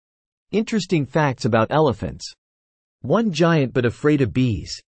Interesting facts about elephants. One giant but afraid of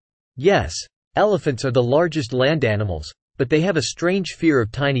bees. Yes, elephants are the largest land animals, but they have a strange fear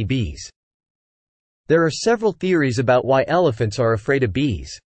of tiny bees. There are several theories about why elephants are afraid of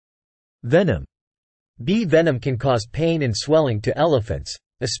bees. Venom. Bee venom can cause pain and swelling to elephants,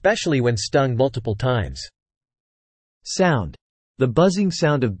 especially when stung multiple times. Sound. The buzzing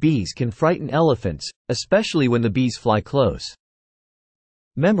sound of bees can frighten elephants, especially when the bees fly close.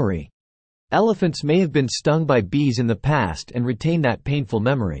 Memory. Elephants may have been stung by bees in the past and retain that painful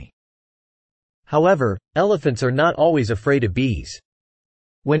memory. However, elephants are not always afraid of bees.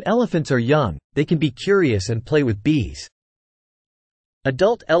 When elephants are young, they can be curious and play with bees.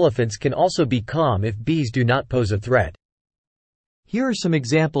 Adult elephants can also be calm if bees do not pose a threat. Here are some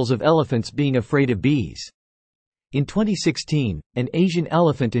examples of elephants being afraid of bees. In 2016, an Asian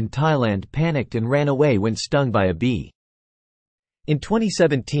elephant in Thailand panicked and ran away when stung by a bee. In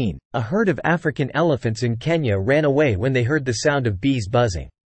 2017, a herd of African elephants in Kenya ran away when they heard the sound of bees buzzing.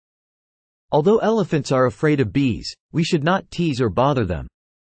 Although elephants are afraid of bees, we should not tease or bother them.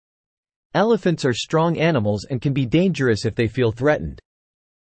 Elephants are strong animals and can be dangerous if they feel threatened.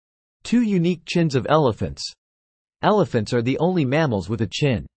 Two unique chins of elephants. Elephants are the only mammals with a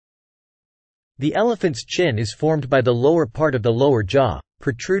chin. The elephant's chin is formed by the lower part of the lower jaw,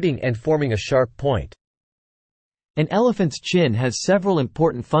 protruding and forming a sharp point. An elephant's chin has several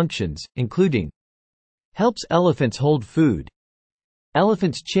important functions, including helps elephants hold food.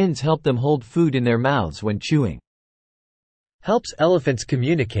 Elephants' chins help them hold food in their mouths when chewing. Helps elephants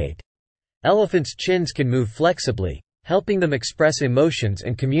communicate. Elephants' chins can move flexibly, helping them express emotions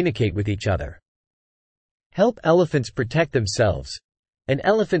and communicate with each other. Help elephants protect themselves. An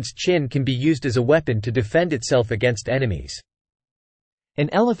elephant's chin can be used as a weapon to defend itself against enemies. An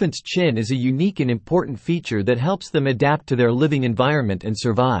elephant's chin is a unique and important feature that helps them adapt to their living environment and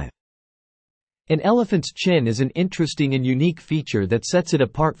survive. An elephant's chin is an interesting and unique feature that sets it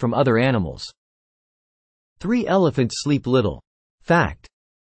apart from other animals. 3 elephants sleep little. Fact.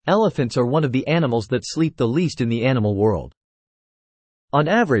 Elephants are one of the animals that sleep the least in the animal world. On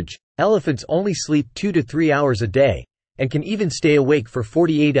average, elephants only sleep 2 to 3 hours a day, and can even stay awake for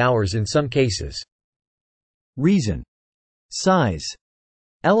 48 hours in some cases. Reason. Size.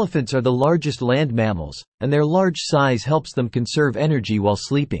 Elephants are the largest land mammals, and their large size helps them conserve energy while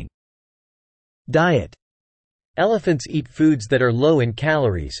sleeping. Diet. Elephants eat foods that are low in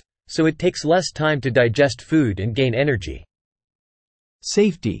calories, so it takes less time to digest food and gain energy.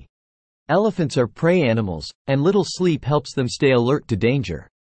 Safety. Elephants are prey animals, and little sleep helps them stay alert to danger.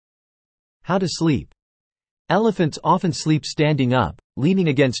 How to sleep. Elephants often sleep standing up, leaning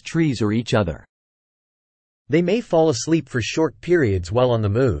against trees or each other. They may fall asleep for short periods while on the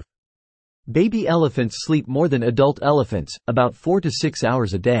move. Baby elephants sleep more than adult elephants, about 4 to 6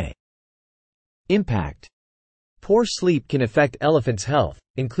 hours a day. Impact. Poor sleep can affect elephants' health,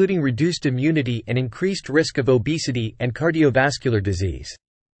 including reduced immunity and increased risk of obesity and cardiovascular disease.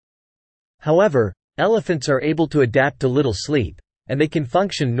 However, elephants are able to adapt to little sleep, and they can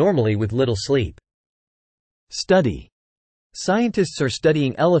function normally with little sleep. Study. Scientists are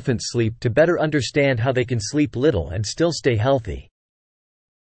studying elephant sleep to better understand how they can sleep little and still stay healthy.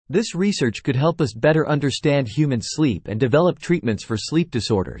 This research could help us better understand human sleep and develop treatments for sleep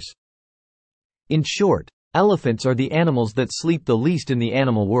disorders. In short, elephants are the animals that sleep the least in the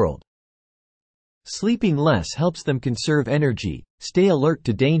animal world. Sleeping less helps them conserve energy, stay alert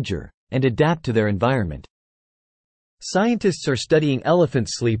to danger, and adapt to their environment. Scientists are studying elephant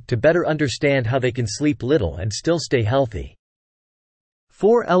sleep to better understand how they can sleep little and still stay healthy.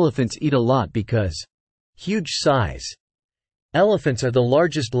 4 elephants eat a lot because huge size. Elephants are the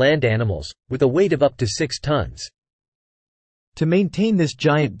largest land animals, with a weight of up to 6 tons. To maintain this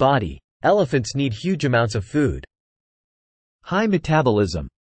giant body, elephants need huge amounts of food. High metabolism.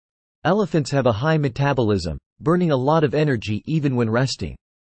 Elephants have a high metabolism, burning a lot of energy even when resting.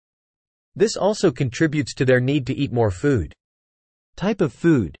 This also contributes to their need to eat more food. Type of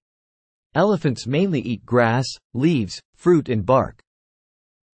food. Elephants mainly eat grass, leaves, fruit and bark.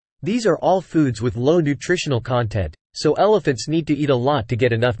 These are all foods with low nutritional content, so elephants need to eat a lot to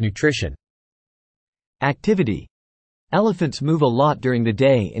get enough nutrition. Activity. Elephants move a lot during the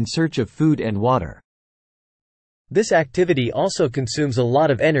day in search of food and water. This activity also consumes a lot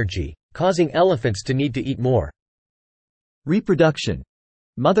of energy, causing elephants to need to eat more. Reproduction.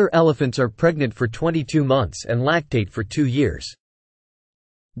 Mother elephants are pregnant for 22 months and lactate for 2 years.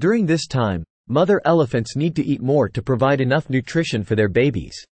 During this time, mother elephants need to eat more to provide enough nutrition for their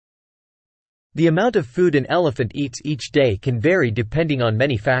babies. The amount of food an elephant eats each day can vary depending on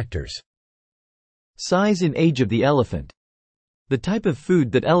many factors. Size and age of the elephant. The type of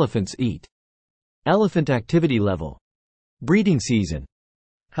food that elephants eat. Elephant activity level. Breeding season.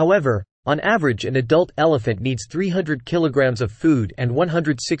 However, on average an adult elephant needs 300 kilograms of food and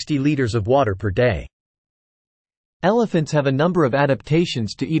 160 liters of water per day. Elephants have a number of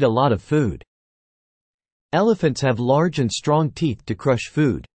adaptations to eat a lot of food. Elephants have large and strong teeth to crush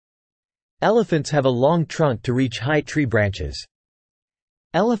food. Elephants have a long trunk to reach high tree branches.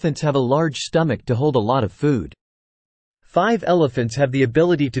 Elephants have a large stomach to hold a lot of food. 5 elephants have the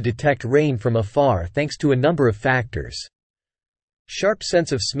ability to detect rain from afar thanks to a number of factors. Sharp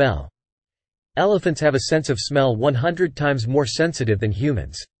sense of smell. Elephants have a sense of smell 100 times more sensitive than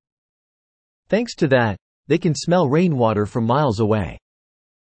humans. Thanks to that, they can smell rainwater from miles away.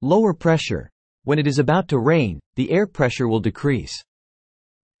 Lower pressure. When it is about to rain, the air pressure will decrease.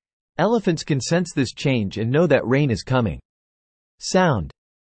 Elephants can sense this change and know that rain is coming. Sound.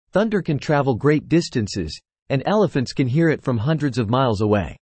 Thunder can travel great distances, and elephants can hear it from hundreds of miles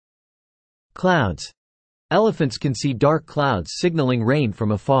away. Clouds. Elephants can see dark clouds signaling rain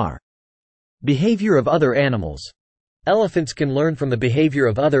from afar. Behavior of other animals. Elephants can learn from the behavior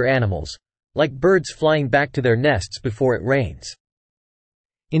of other animals, like birds flying back to their nests before it rains.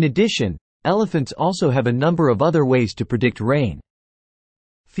 In addition, elephants also have a number of other ways to predict rain.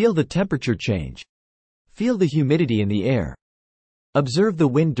 Feel the temperature change. Feel the humidity in the air. Observe the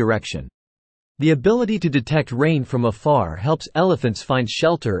wind direction. The ability to detect rain from afar helps elephants find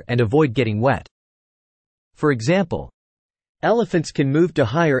shelter and avoid getting wet. For example, elephants can move to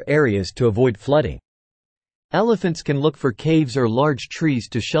higher areas to avoid flooding. Elephants can look for caves or large trees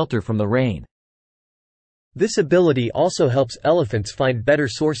to shelter from the rain. This ability also helps elephants find better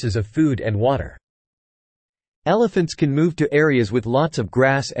sources of food and water. Elephants can move to areas with lots of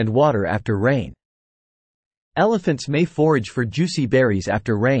grass and water after rain. Elephants may forage for juicy berries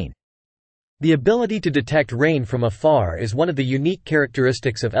after rain. The ability to detect rain from afar is one of the unique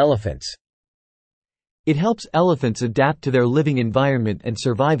characteristics of elephants. It helps elephants adapt to their living environment and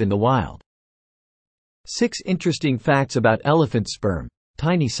survive in the wild. 6 interesting facts about elephant sperm.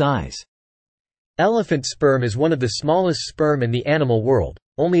 Tiny size. Elephant sperm is one of the smallest sperm in the animal world,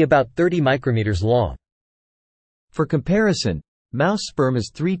 only about 30 micrometers long. For comparison, mouse sperm is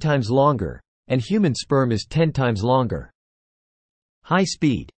 3 times longer, and human sperm is 10 times longer. High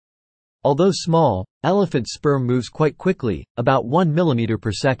speed. Although small, elephant sperm moves quite quickly, about 1 millimeter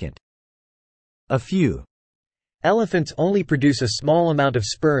per second. A few. Elephants only produce a small amount of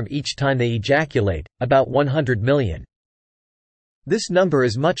sperm each time they ejaculate, about 100 million. This number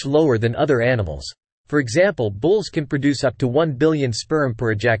is much lower than other animals. For example, bulls can produce up to 1 billion sperm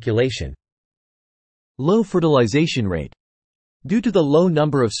per ejaculation. Low fertilization rate. Due to the low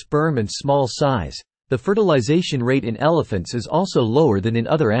number of sperm and small size, the fertilization rate in elephants is also lower than in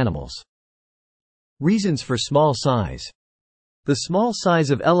other animals. Reasons for small size. The small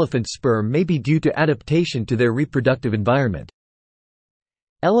size of elephant sperm may be due to adaptation to their reproductive environment.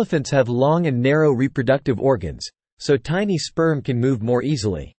 Elephants have long and narrow reproductive organs, so tiny sperm can move more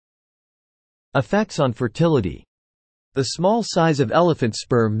easily. Effects on fertility. The small size of elephant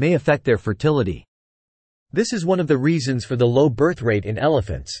sperm may affect their fertility. This is one of the reasons for the low birth rate in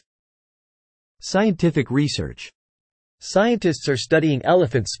elephants. Scientific research. Scientists are studying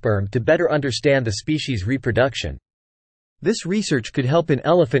elephant sperm to better understand the species' reproduction. This research could help in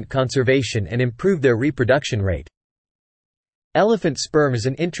elephant conservation and improve their reproduction rate. Elephant sperm is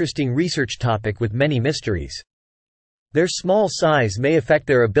an interesting research topic with many mysteries. Their small size may affect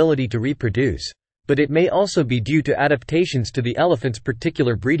their ability to reproduce, but it may also be due to adaptations to the elephant's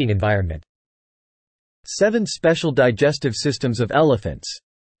particular breeding environment. 7 special digestive systems of elephants.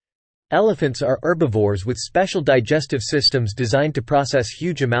 Elephants are herbivores with special digestive systems designed to process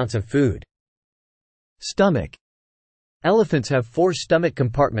huge amounts of food. Stomach. Elephants have 4 stomach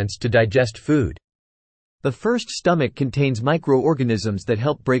compartments to digest food. The first stomach contains microorganisms that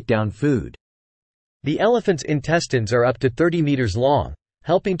help break down food. The elephant's intestines are up to 30 meters long,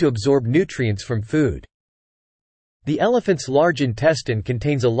 helping to absorb nutrients from food. The elephant's large intestine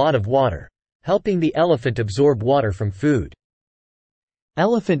contains a lot of water, helping the elephant absorb water from food.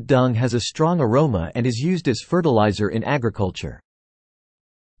 Elephant dung has a strong aroma and is used as fertilizer in agriculture.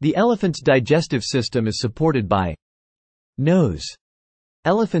 The elephant's digestive system is supported by nose.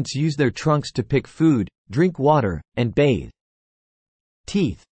 Elephants use their trunks to pick food, drink water, and bathe.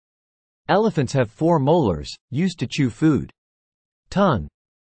 Teeth. Elephants have 4 molars, used to chew food. Tongue.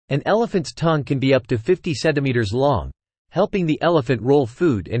 An elephant's tongue can be up to 50 centimeters long, helping the elephant roll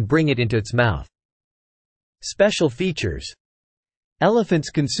food and bring it into its mouth. Special features. Elephants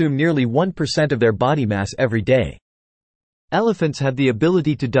consume nearly 1% of their body mass every day. Elephants have the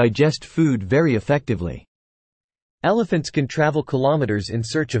ability to digest food very effectively. Elephants can travel kilometers in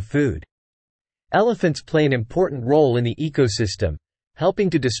search of food. Elephants play an important role in the ecosystem, helping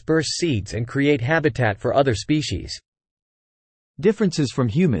to disperse seeds and create habitat for other species. Differences from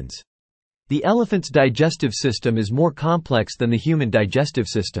humans. The elephant's digestive system is more complex than the human digestive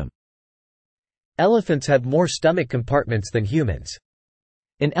system. Elephants have more stomach compartments than humans.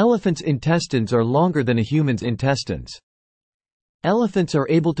 An elephant's intestines are longer than a human's intestines. Elephants are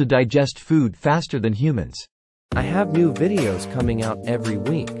able to digest food faster than humans. I have new videos coming out every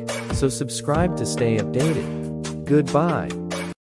week, so subscribe to stay updated. Goodbye.